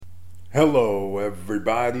Hello,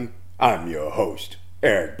 everybody. I'm your host,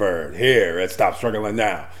 Eric Bird, here at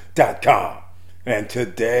StopStrugglingNow.com. And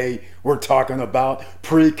today we're talking about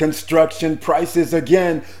pre-construction prices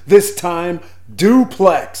again, this time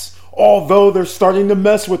duplex. Although they're starting to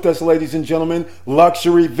mess with us, ladies and gentlemen,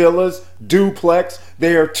 luxury villas, duplex,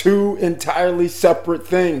 they are two entirely separate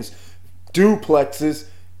things. Duplexes,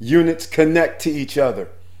 units connect to each other.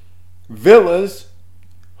 Villas,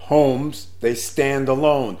 homes, they stand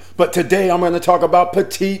alone. But today I'm going to talk about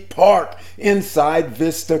Petite Park inside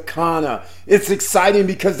Vista Kana. It's exciting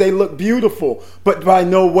because they look beautiful, but by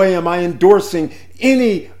no way am I endorsing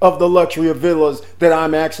any of the luxury of villas that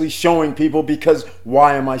I'm actually showing people. Because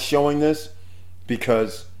why am I showing this?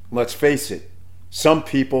 Because let's face it, some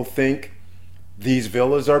people think these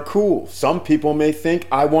villas are cool. Some people may think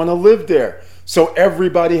I want to live there. So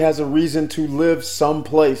everybody has a reason to live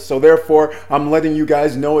someplace. So therefore, I'm letting you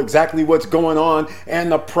guys know exactly what's going on,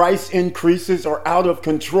 and the price increases are out of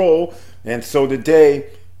control. And so today,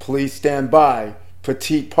 please stand by.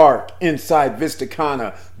 Petite Park inside Vista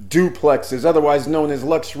Kana, duplexes, otherwise known as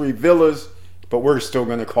luxury villas, but we're still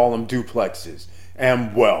going to call them duplexes.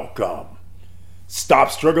 And welcome. Stop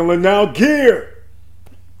Struggling Now gear.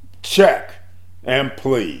 Check. And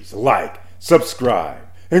please like, subscribe,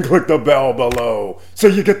 and click the bell below so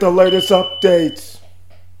you get the latest updates.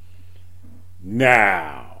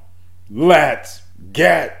 Now, let's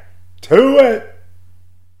get to it.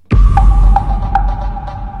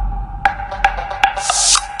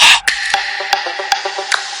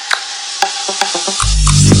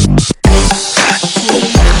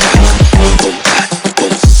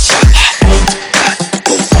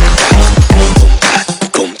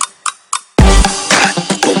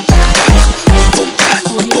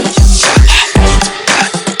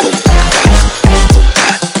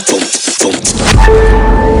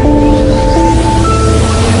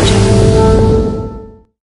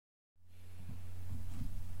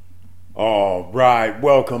 All right,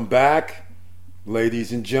 welcome back,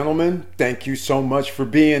 ladies and gentlemen. Thank you so much for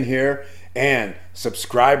being here. And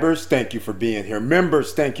subscribers, thank you for being here.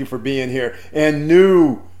 Members, thank you for being here. And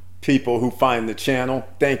new people who find the channel,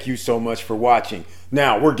 thank you so much for watching.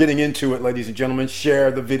 Now, we're getting into it, ladies and gentlemen.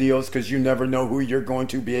 Share the videos because you never know who you're going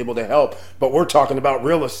to be able to help. But we're talking about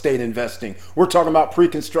real estate investing. We're talking about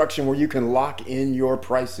pre-construction where you can lock in your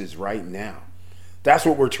prices right now. That's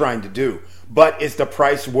what we're trying to do. But is the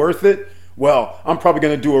price worth it? Well, I'm probably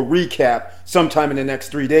going to do a recap sometime in the next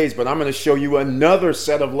 3 days, but I'm going to show you another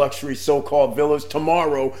set of luxury so-called villas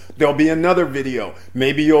tomorrow. There'll be another video.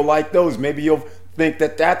 Maybe you'll like those. Maybe you'll think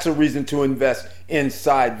that that's a reason to invest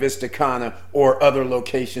inside Vista Kana or other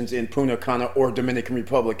locations in Punta Cana or Dominican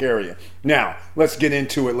Republic area. Now, let's get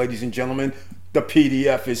into it, ladies and gentlemen. The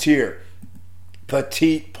PDF is here.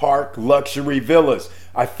 Petite Park Luxury Villas.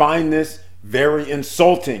 I find this very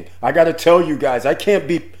insulting. I got to tell you guys, I can't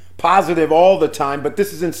be positive all the time, but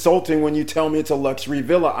this is insulting when you tell me it's a luxury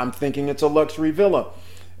villa. I'm thinking it's a luxury villa,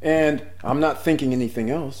 and I'm not thinking anything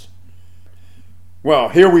else. Well,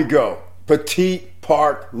 here we go. Petite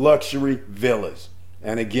Park Luxury Villas.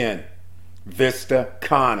 And again, Vista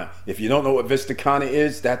Kana. If you don't know what Vista Kana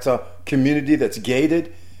is, that's a community that's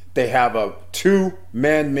gated. They have two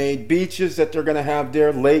man-made beaches that they're going to have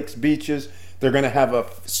there, lakes, beaches. They're going to have a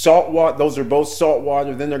saltwater. Those are both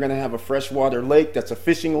saltwater. Then they're going to have a freshwater lake. That's a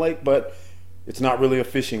fishing lake, but it's not really a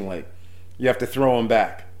fishing lake. You have to throw them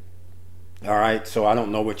back. All right, so I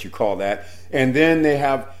don't know what you call that. And then they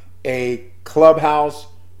have a clubhouse,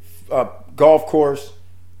 golf course,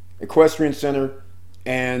 equestrian center,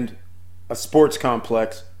 and a sports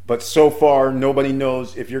complex. But so far, nobody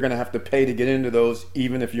knows if you're going to have to pay to get into those,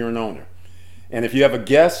 even if you're an owner. And if you have a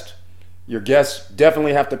guest, your guests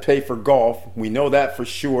definitely have to pay for golf. We know that for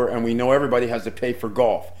sure, and we know everybody has to pay for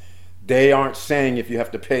golf. They aren't saying if you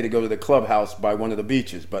have to pay to go to the clubhouse by one of the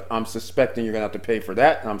beaches, but I'm suspecting you're going to have to pay for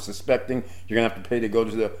that, and I'm suspecting you're going to have to pay to go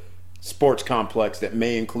to the sports complex that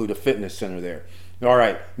may include a fitness center there. All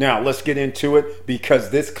right, now let's get into it,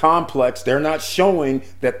 because this complex, they're not showing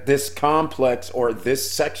that this complex or this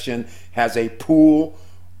section has a pool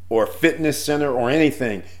or fitness center or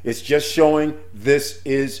anything. It's just showing this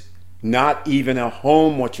is not even a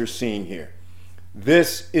home, what you're seeing here.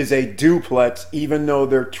 This is a duplex, even though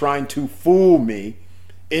they're trying to fool me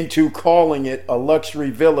into calling it a luxury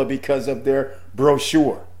villa because of their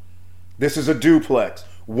brochure. This is a duplex,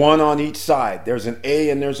 one on each side. There's an A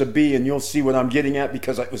and there's a B, and you'll see what I'm getting at,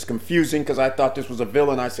 because it was confusing because I thought this was a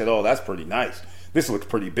villa, and I said, oh, that's pretty nice. This looks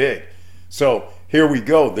pretty big. So here we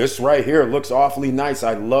go. This right here looks awfully nice.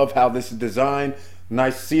 I love how this is designed.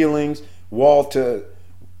 Nice ceilings, wall to...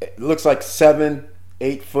 It looks like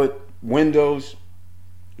 7-8 foot windows,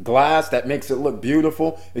 glass that makes it look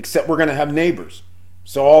beautiful, except we're going to have neighbors.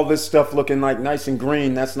 So all this stuff looking like nice and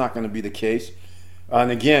green, that's not going to be the case.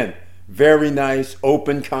 And again, very nice,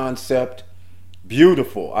 open concept,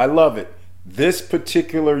 beautiful. I love it. This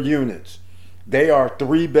particular units, they are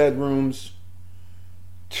 3 bedrooms,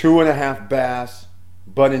 2.5 baths,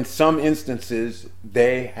 but in some instances,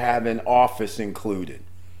 they have an office included.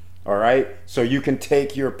 All right, so you can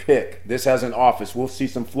take your pick. This has an office. We'll see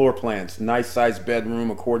some floor plans. Nice sized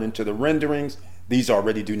bedroom according to the renderings. These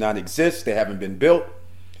already do not exist. They haven't been built.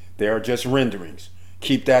 They are just renderings.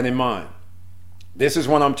 Keep that in mind. This is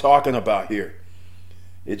what I'm talking about here.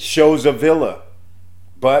 It shows a villa,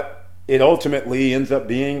 but it ultimately ends up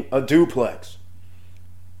being a duplex.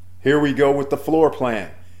 Here we go with the floor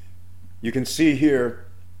plan. You can see here,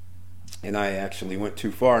 and I actually went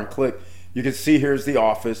too far and clicked. You can see here's the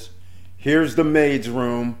office. Here's the maid's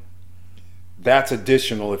room. That's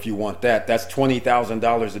additional if you want that. That's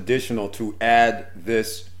 $20,000 additional to add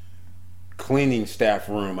this cleaning staff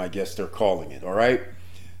room, I guess they're calling it, all right?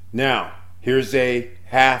 Now, here's a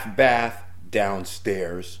half bath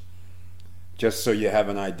downstairs, just so you have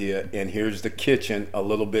an idea. And here's the kitchen, a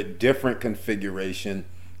little bit different configuration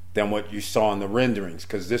than what you saw in the renderings,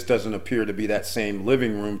 because this doesn't appear to be that same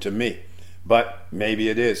living room to me. But maybe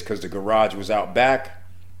it is, because the garage was out back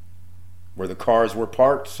where the cars were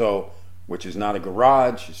parked, so which is not a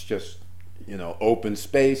garage, it's just, open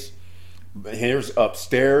space. Here's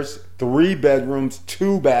upstairs, 3 bedrooms,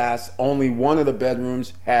 2 baths. Only one of the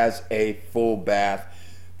bedrooms has a full bath.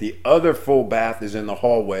 The other full bath is in the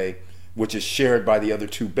hallway, which is shared by the other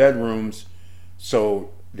 2 bedrooms.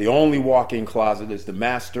 So the only walk-in closet is the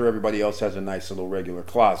master. Everybody else has a nice little regular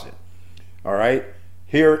closet. All right.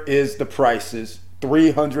 Here is the prices.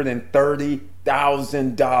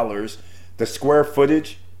 $330,000. The square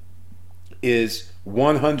footage is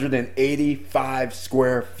 185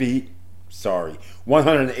 square feet.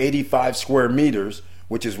 185 square meters,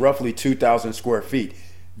 which is roughly 2,000 square feet.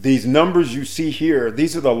 These numbers you see here,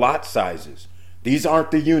 these are the lot sizes. These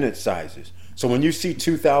aren't the unit sizes. So when you see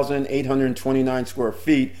 2,829 square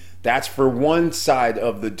feet, that's for one side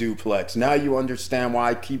of the duplex. Now you understand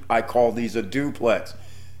why I call these a duplex.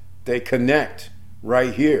 They connect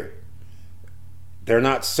right here. They're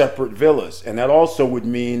not separate villas. And that also would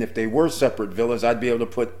mean if they were separate villas, I'd be able to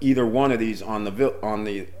put either one of these on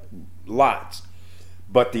the lots.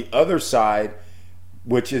 But the other side,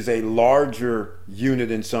 which is a larger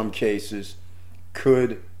unit in some cases,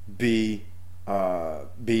 could be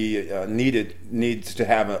needs to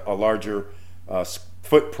have a larger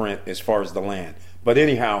footprint as far as the land. But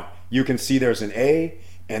anyhow, you can see there's an A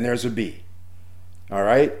and there's a B. All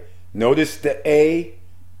right. Notice the A.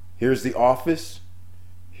 Here's the office.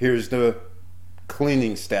 Here's the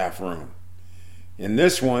cleaning staff room. In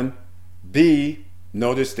this one, B,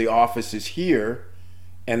 notice the office is here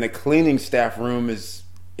and the cleaning staff room is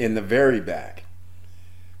in the very back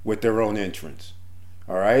with their own entrance.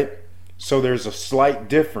 All right. So there's a slight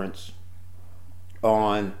difference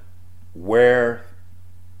on where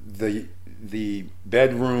the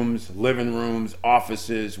bedrooms, living rooms,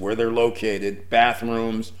 offices, where they're located,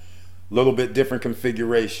 bathrooms, a little bit different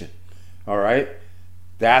configuration. All right.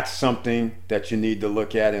 That's something that you need to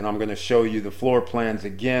look at. And I'm going to show you the floor plans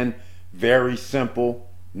again. Very simple,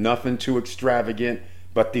 nothing too extravagant,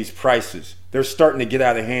 but these prices, they're starting to get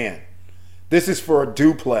out of hand. This is for a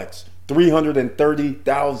duplex,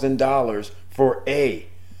 $330,000 for A.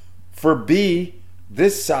 For B,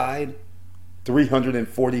 this side,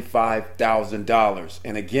 $345,000.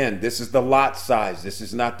 And again, this is the lot size. This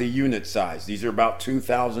is not the unit size. These are about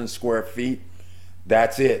 2,000 square feet.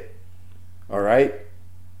 That's it. All right.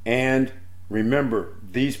 And remember,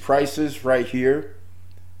 these prices right here,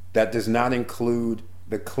 that does not include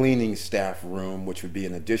the cleaning staff room, which would be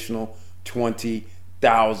an additional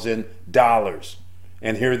 $20,000.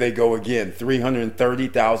 And here they go again,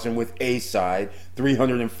 $330,000 with A side,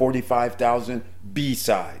 $345,000 B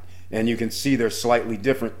side. And you can see they're slightly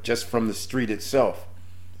different just from the street itself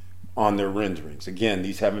on their renderings. Again,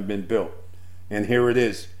 these haven't been built. And here it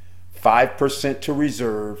is, 5% to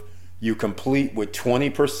reserve. You complete with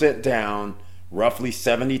 20% down, roughly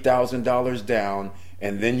 $70,000 down,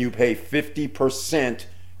 and then you pay 50%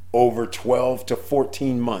 over 12 to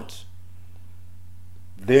 14 months.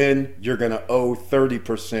 Then you're going to owe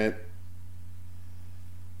 30%.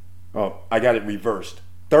 Oh, I got it reversed.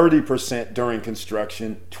 30% during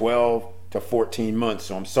construction, 12 to 14 months.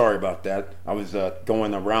 So I'm sorry about that. I was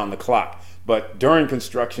going around the clock. But during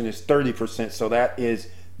construction is 30%. So that is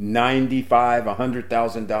 $95,000,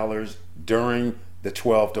 $100,000 during the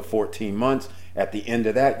 12 to 14 months. At the end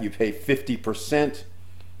of that, you pay 50%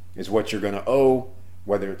 is what you're going to owe.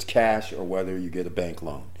 whether it's cash or whether you get a bank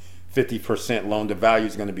loan. 50% loan to value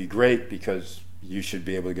is going to be great because you should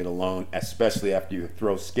be able to get a loan, especially after you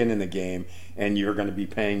throw skin in the game, and you're going to be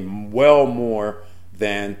paying well more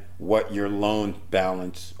than what your loan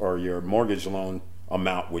balance or your mortgage loan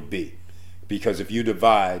amount would be. Because if you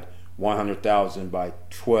divide 100,000 by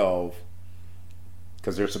 12,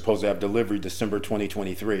 because they're supposed to have delivery December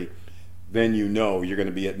 2023, then you know you're going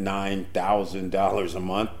to be at $9,000 a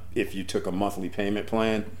month if you took a monthly payment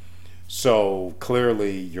plan. So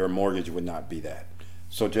clearly your mortgage would not be that.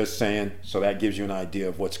 So just saying, so that gives you an idea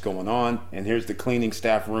of what's going on. And here's the cleaning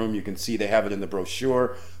staff room. You can see they have it in the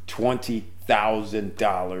brochure,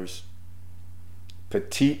 $20,000.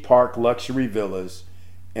 Petite Park luxury villas.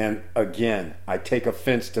 And again, I take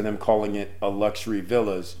offense to them calling it a luxury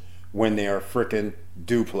villas when they are frickin'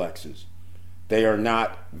 duplexes. They are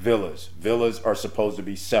not villas. Villas are supposed to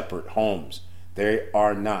be separate homes. They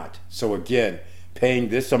are not. So again, paying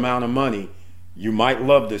this amount of money, you might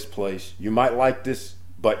love this place, you might like this,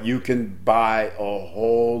 but you can buy a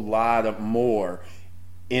whole lot of more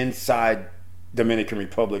inside Dominican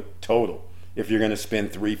Republic total if you're going to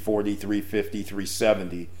spend $340, $350,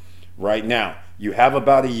 $370 right now. You have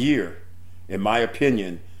about a year, in my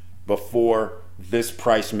opinion, before this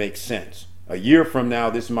price makes sense. A year from now,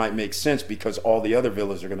 this might make sense because all the other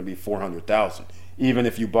villas are going to be $400,000. Even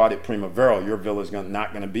if you bought it Primavera, your villa is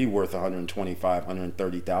not going to be worth $125,000,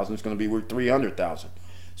 $130,000. It's going to be worth $300,000.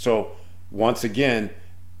 So once again,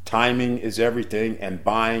 timing is everything, and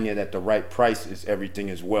buying it at the right price is everything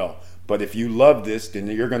as well. But if you love this, then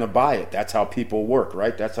you're going to buy it. That's how people work,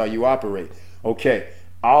 right? That's how you operate. Okay,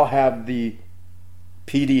 I'll have the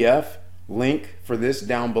PDF link for this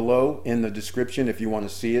down below in the description if you want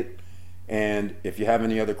to see it. And if you have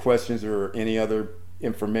any other questions or any other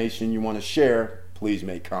information you want to share, please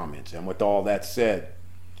make comments. And with all that said,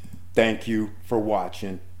 thank you for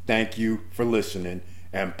watching. Thank you for listening.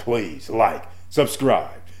 And please like,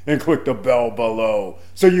 subscribe, and click the bell below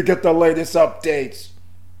so you get the latest updates.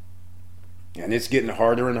 And it's getting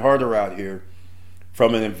harder and harder out here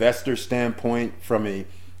from an investor standpoint, from a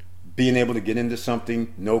being able to get into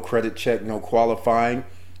something, no credit check, no qualifying.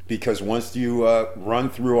 Because once you run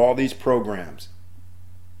through all these programs,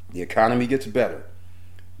 the economy gets better.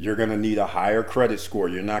 You're going to need a higher credit score.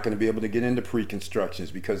 You're not going to be able to get into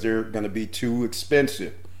pre-constructions because they're going to be too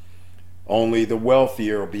expensive. Only the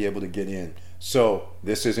wealthier will be able to get in. So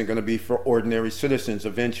this isn't going to be for ordinary citizens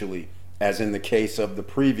eventually, as in the case of the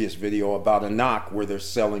previous video about a knock where they're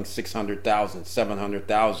selling $600,000,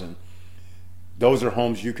 $700,000. Those are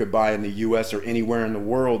homes you could buy in the U.S. or anywhere in the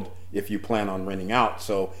world if you plan on renting out.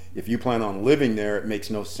 So if you plan on living there, it makes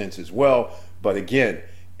no sense as well. But again,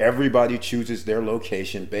 everybody chooses their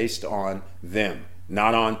location based on them,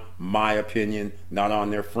 not on my opinion, not on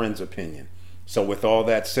their friend's opinion. So with all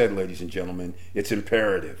that said, ladies and gentlemen, it's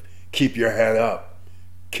imperative. Keep your head up,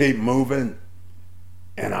 keep moving,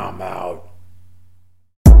 and I'm out.